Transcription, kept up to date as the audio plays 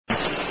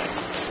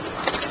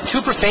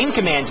2 profane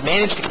commands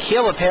managed to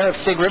kill a pair of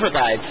Sig River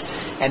guys,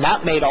 and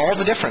that made all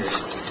the difference.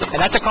 And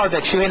that's a card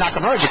that Shuhei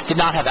Nakamura just did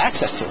not have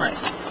access to. Right.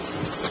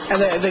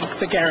 And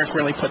the Garrick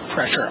really put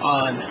pressure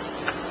on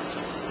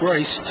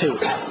Royce to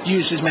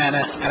use his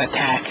mana and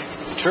attack.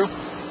 True.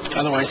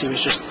 Otherwise, he was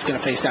just going to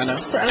face down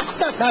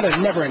not a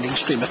never-ending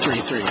stream of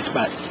 3/3s,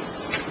 but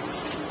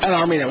an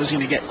army that was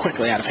going to get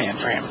quickly out of hand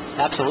for him.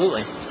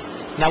 Absolutely.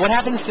 Now, what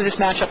happens to this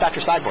matchup after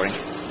sideboarding?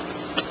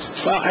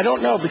 Well, I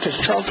don't know, because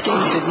Charles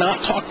Gindy did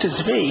not talk to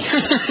Zvi.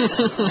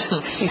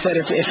 He said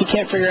if he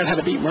can't figure out how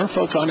to beat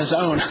Merfolk on his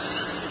own.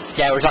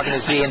 Yeah, we're talking to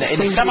Zvi in the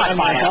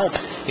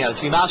semifinals. You know,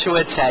 Zvi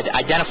Malchowitz had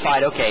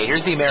identified, okay,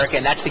 here's the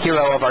American, that's the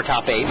hero of our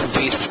top 8 from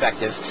Zvi's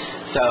perspective.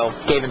 So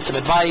gave him some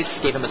advice,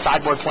 gave him a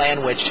sideboard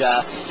plan, which, you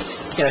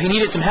know, he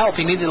needed some help.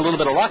 He needed a little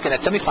bit of luck in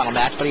that semifinal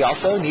match, but he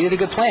also needed a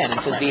good plan. And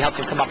so Zvi helped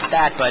him come up with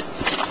that. But,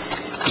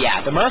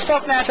 yeah, the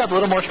Merfolk matchup, a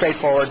little more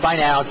straightforward. By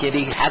now,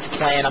 Gindy has a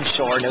plan, I'm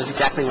sure, knows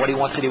exactly what he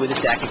wants to do with his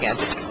deck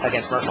against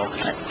Merfolk.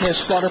 He has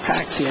Slaughter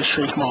Packs, he has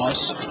Shriek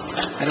Maws.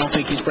 I don't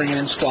think he's bringing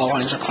in Squall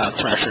Lines or Cloud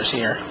Threshers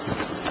here.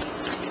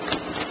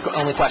 The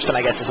only question,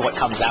 I guess, is what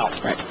comes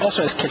out. Right.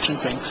 Also has Kitchen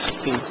Finks.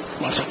 He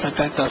wants to, but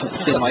that doesn't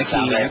seem like the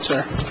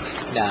answer.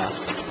 No.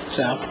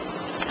 So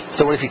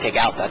what does he take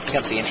out? That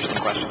becomes the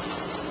interesting question.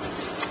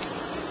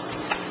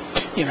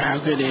 You know, how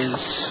good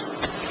is...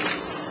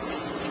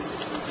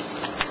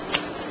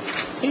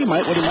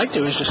 What he might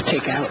do is just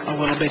take out a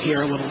little bit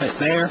here, a little bit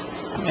there,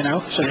 you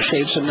know, sort of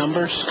shave some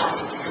numbers.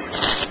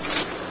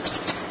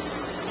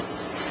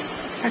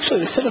 Actually,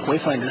 the Civic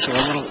Wayfinders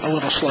are a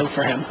little slow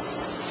for him.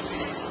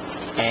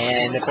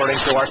 And according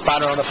to our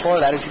spotter on the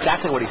floor, that is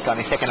exactly what he's done.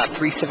 He's taken out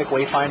 3 Civic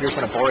Wayfinders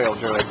and a Boreal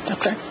Druid.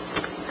 Okay.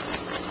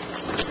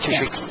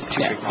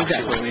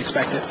 Exactly what we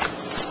expected.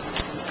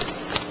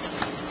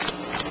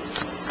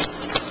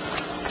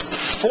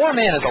 4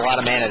 mana is a lot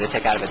of mana to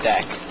take out of a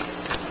deck,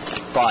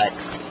 but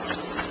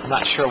I'm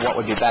not sure what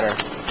would be better.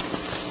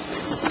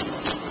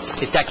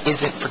 His deck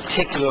isn't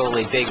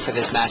particularly big for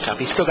this matchup.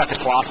 He's still got the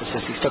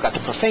Colossuses, he's still got the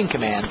Profane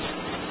commands,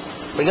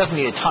 but he doesn't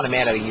need a ton of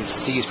mana to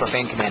use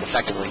Profane command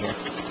effectively here.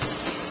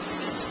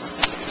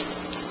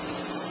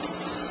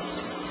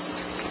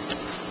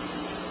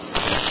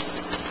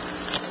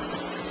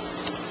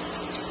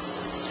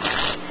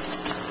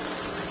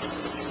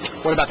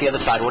 What about the other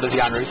side? What does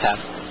Jan Ruess have?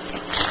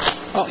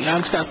 Well,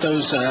 Jan's got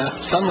those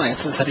Sun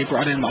Lances that he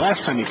brought in the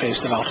last time he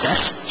faced Velka.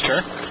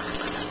 Sure.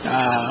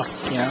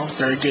 You know,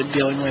 very good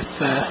dealing with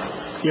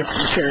your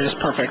Furious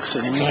Perfects.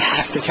 And I mean, he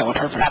has to kill a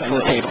Perfect on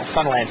the table.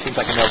 Sun Lance seems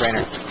like a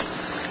no-brainer.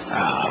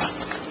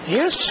 He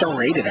has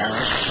serrated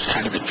arrows, which is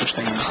kind of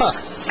interesting. Huh.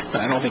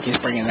 But I don't think he's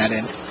bringing that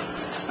in.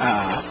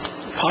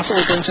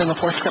 Possibly brings in the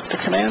 4th Cryptic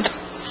Command.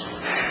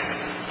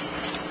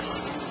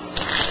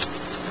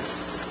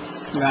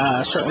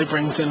 Certainly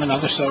brings in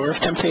another Sower of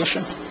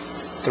Temptation.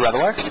 The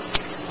Rebel Arc?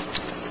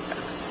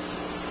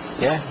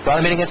 Yeah, brought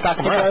him in against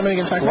Nakamura.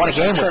 Won a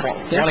game with one.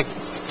 Yeah.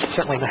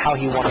 Certainly how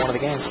he won one of the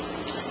games.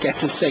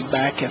 Gets his Sig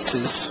back, gets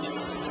his...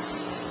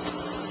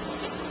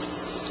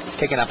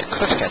 Taking out the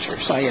Curse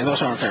Catchers. Oh yeah,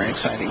 those aren't very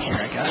exciting here,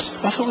 I guess.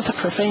 Also with the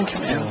Profane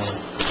commands.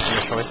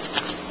 Your choice.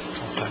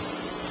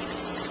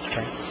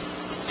 Okay.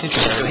 It's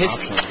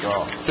interesting.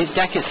 So his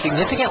deck is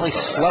significantly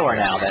slower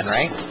now then,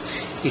 right?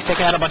 He's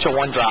taken out a bunch of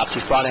 1-drops.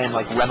 He's brought in,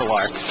 like, Rebel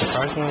Arcs.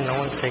 Surprisingly, no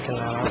one's taken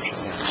that option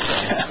yet.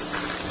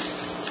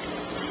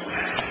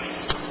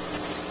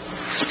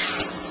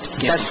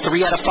 That's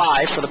 3 out of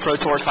 5 for the Pro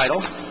Tour title.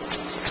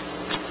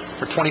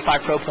 For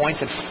 25 pro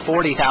points and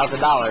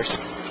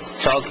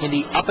 $40,000. Charles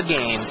Gindy up a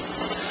game.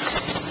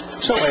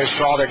 So players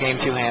draw their game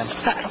 2 hands.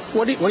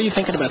 What are you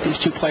thinking about these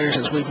 2 players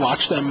as we've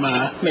watched them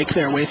make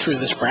their way through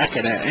this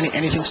bracket?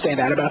 Anything stand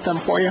out about them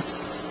for you?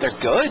 They're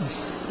good.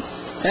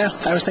 Yeah,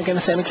 I was thinking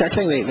the same exact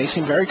thing. They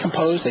seem very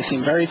composed. They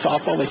seem very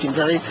thoughtful. They seem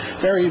very,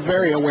 very,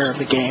 very aware of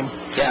the game.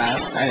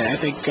 Yes. I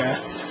think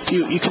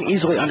you can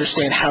easily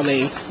understand how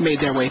they made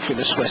their way through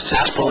the Swiss.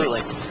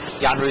 Absolutely.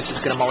 Jan Ruess is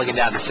going to mulligan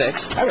down to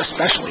 6. I've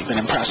especially been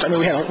impressed. I mean,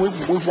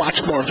 we've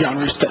watched more of Jan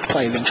Ruess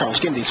play than Charles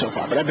Gindy so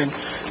far, but I've been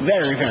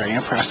very, very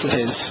impressed with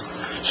his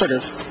sort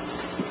of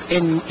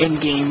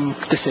in-game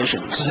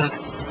decisions. Mm-hmm.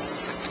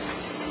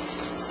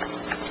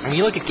 I mean,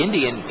 you look at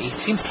Gindy, and he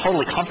seems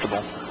totally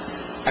comfortable.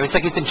 I mean, it's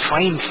like he's been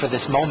trained for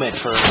this moment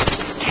for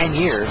 10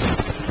 years.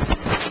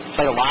 He's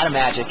played a lot of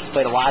Magic. He's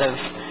played a lot of,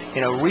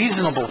 you know,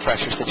 reasonable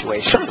pressure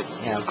situations. Sure.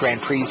 You know,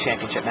 Grand Prix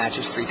championship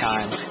matches 3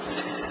 times.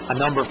 A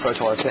number of Pro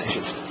Tour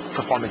finishes,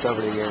 performance over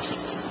the years.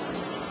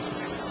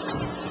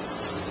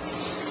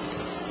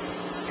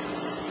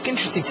 It's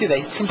interesting, too.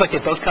 It seems like they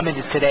both come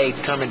into today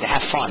determined to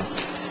have fun.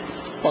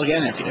 Well,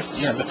 again, if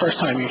you know, the first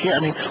time you're here, I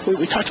mean,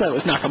 we talked about it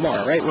with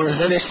Nakamura, right? Where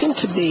there seemed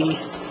to be...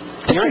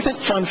 This isn't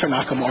fun for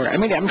Nakamura. I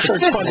mean, I'm sure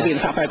it's fun to be in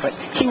the top 5, but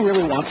he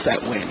really wants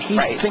that win. He's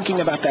thinking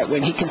about that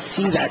win. He can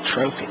see that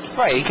trophy.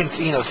 Right. He can,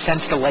 you know,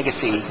 sense the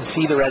legacy. He can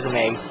see the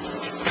resume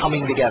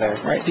coming together.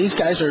 Right. These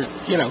guys are,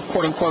 you know,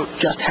 quote unquote,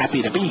 just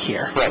happy to be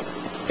here. Right.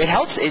 It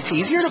helps. It's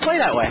easier to play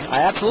that way.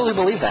 I absolutely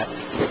believe that.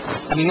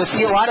 I mean, you'll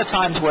see a lot of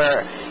times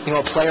where, you know,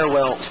 a player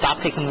will stop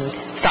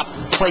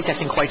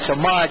playtesting quite so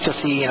much. You'll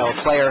see, a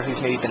player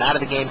who's maybe been out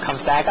of the game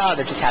comes back. Oh,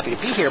 they're just happy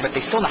to be here, but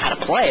they still know how to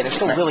play. They're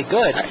still really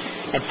good.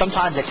 And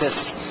sometimes it's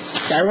just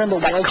I remember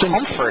that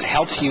comfort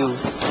helps you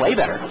play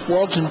better.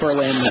 Worlds in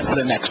Berlin,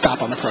 the next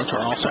stop on the Pro Tour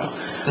also.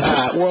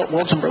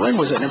 Worlds in Berlin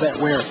was an event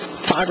where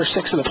 5 or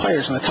 6 of the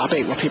players in the top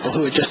 8 were people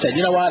who had just said,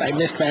 you know what, I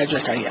missed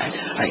Magic,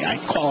 I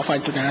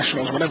qualified for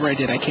nationals, whatever I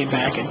did, I came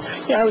back, and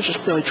I was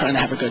just really trying to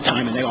have a good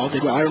time, and they all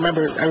did well. I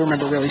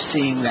remember really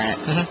seeing that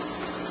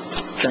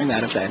during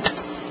that event.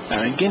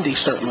 And Gindy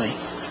certainly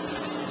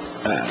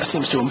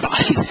seems to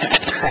embody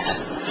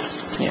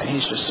that.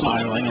 He's just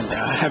smiling and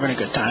having a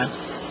good time.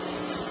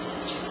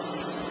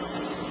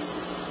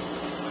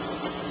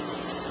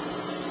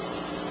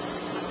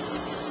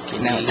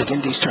 Now it's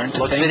Gindy's turn to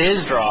looks at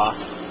his draw.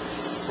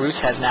 Ruess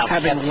has now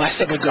having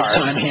less of a good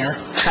time here.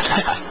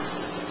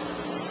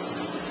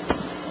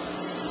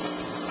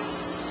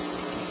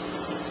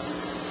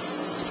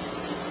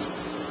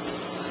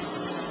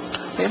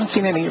 We haven't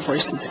seen any of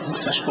Royce's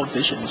ancestral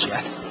visions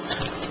yet.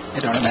 I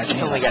don't imagine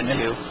he's only got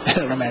 2. I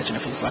don't imagine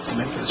if he's left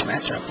him in for this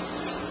matchup.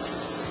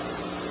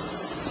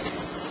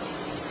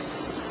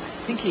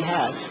 I think he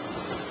has.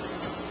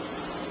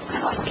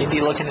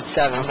 Gindy looking at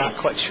 7. I'm not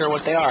quite sure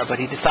what they are, but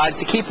he decides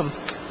to keep them.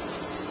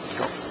 Let's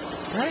go.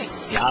 All right.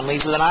 Jan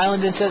leads with an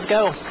island and says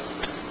go.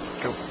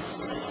 Go.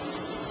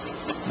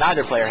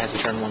 Neither player has a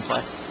turn 1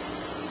 play.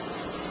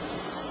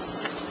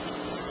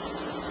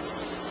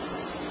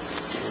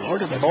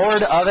 Lord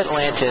of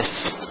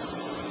Atlantis.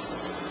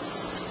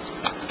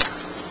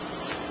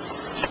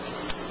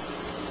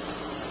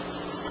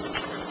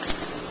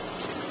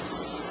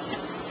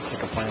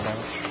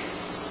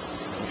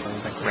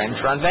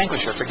 Ren's Run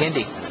Vanquisher for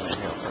Gindy.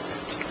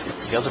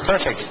 Feels are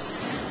perfect.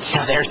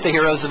 There's the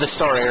heroes of the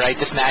story, right?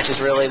 This match is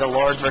really the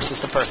Lord versus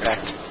the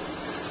Perfect.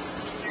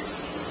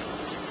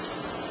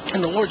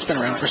 And the Lord's been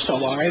around for so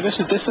long, right? This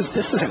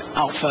is an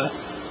alpha.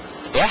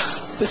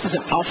 Yeah. This is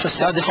an alpha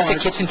set. No, this is a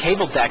kitchen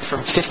table deck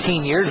from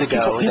 15 years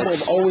ago. People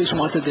have always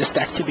wanted this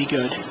deck to be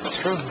good. It's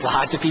true.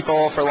 Lots of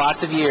people for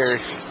lots of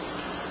years.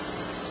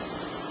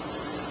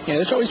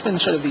 There's always been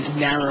sort of these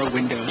narrow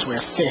windows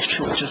where Fish,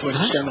 which is what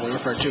it's generally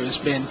referred to, has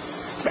been.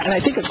 And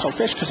I think it's called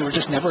Fish because there were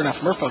just never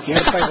enough merfolk. You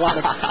had to play a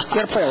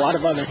lot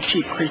of other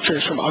cheap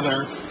creatures from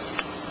other,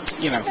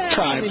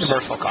 tribes.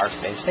 Merfolk are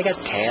Fish. They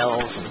got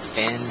tails and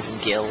fins and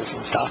gills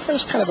and stuff. It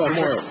was kind of a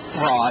more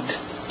broad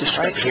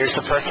description. Right, here's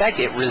the Perfect.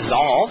 It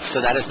resolves,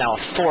 so that is now a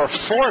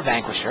 4/4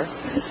 Vanquisher.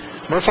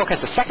 Merfolk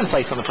has the 2nd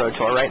place on the Pro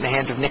Tour, right in the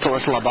hands of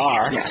Nicholas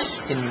Labar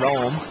in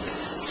Rome.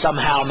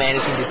 Somehow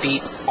managing to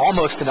beat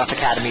almost enough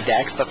Academy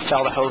decks, but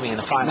fell to Hovey in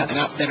the finals.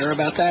 Not bitter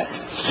about that?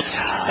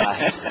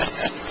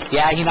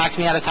 Yeah, he knocked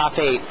me out of top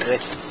 8.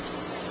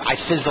 I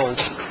fizzled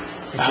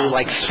and drew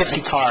like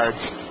 50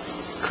 cards.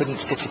 Couldn't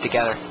stitch it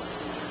together.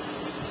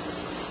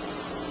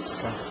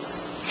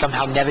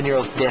 Somehow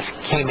Nevinyr's Disc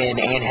came in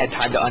and had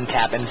time to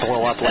untap and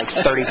blow up like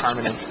 30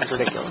 permanents. It's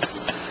ridiculous.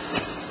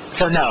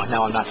 So no,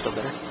 I'm not still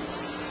bitter.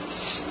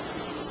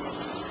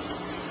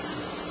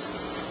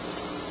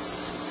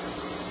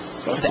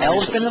 Have the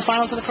Elves been in the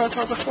finals of the Pro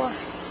Tour before?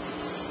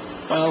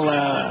 Well,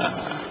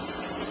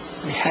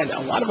 we had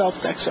a lot of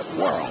Elf decks at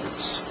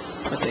Worlds,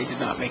 but they did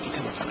not make it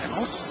to the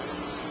finals.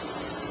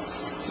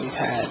 We've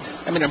had,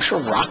 I'm sure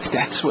Rock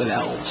decks with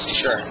Elves.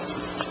 Sure.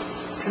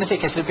 I'm trying to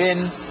think, has there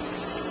been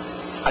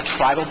a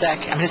tribal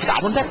deck? Is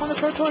Goblin deck on the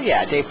Pro Tour?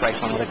 Yeah, Dave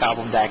Price won with a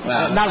Goblin deck.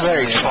 Not a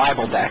very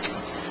tribal deck.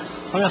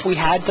 I don't know if we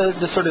had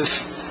the sort of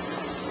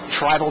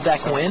tribal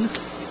deck win.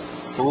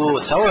 Ooh,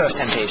 Sower of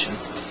Temptation.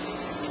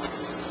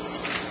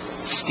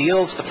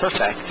 Steals the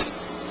Perfect.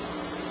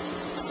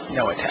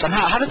 No, it hasn't.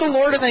 Somehow, how did the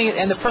Lord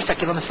and the Perfect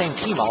get on the same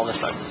team all of a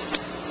sudden?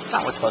 It's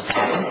not what's supposed to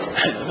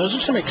happen. Those are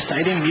some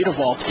exciting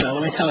mutavaults, though,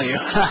 let me tell you.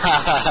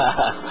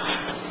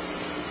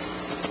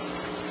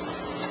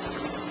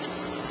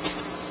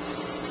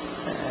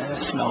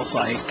 It smells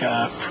like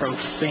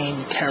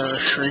Profane Terror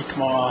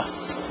Shriekmaw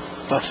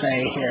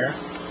buffet here.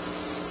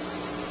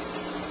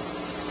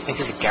 I think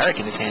there's a Garrick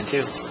in his hand,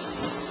 too.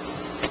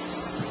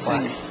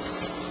 What?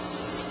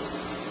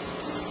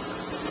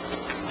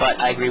 But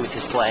I agree with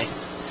his play.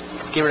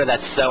 Let's get rid of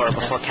that Sower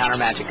before Counter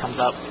Magic comes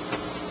up.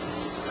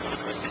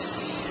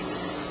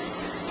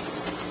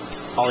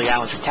 All the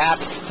islands are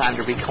tapped. Time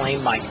to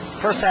reclaim my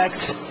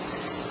Perfect.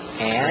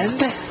 And...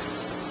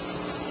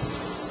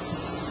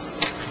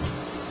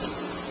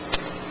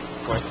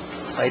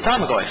 play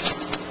Tarmogoyf.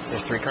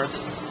 There's 3 cards.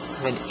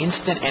 An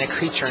instant and a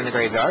creature in the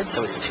graveyard,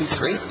 so it's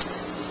 2/3.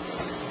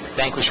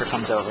 Vanquisher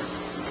comes over.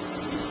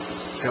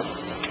 Yep.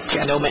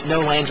 Yeah, no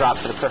land drop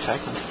for the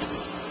Perfect.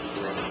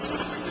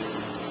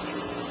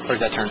 Or is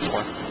that turn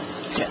 4?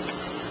 Yeah.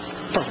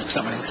 Perfect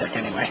summoning deck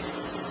anyway.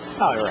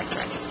 Oh, you're right.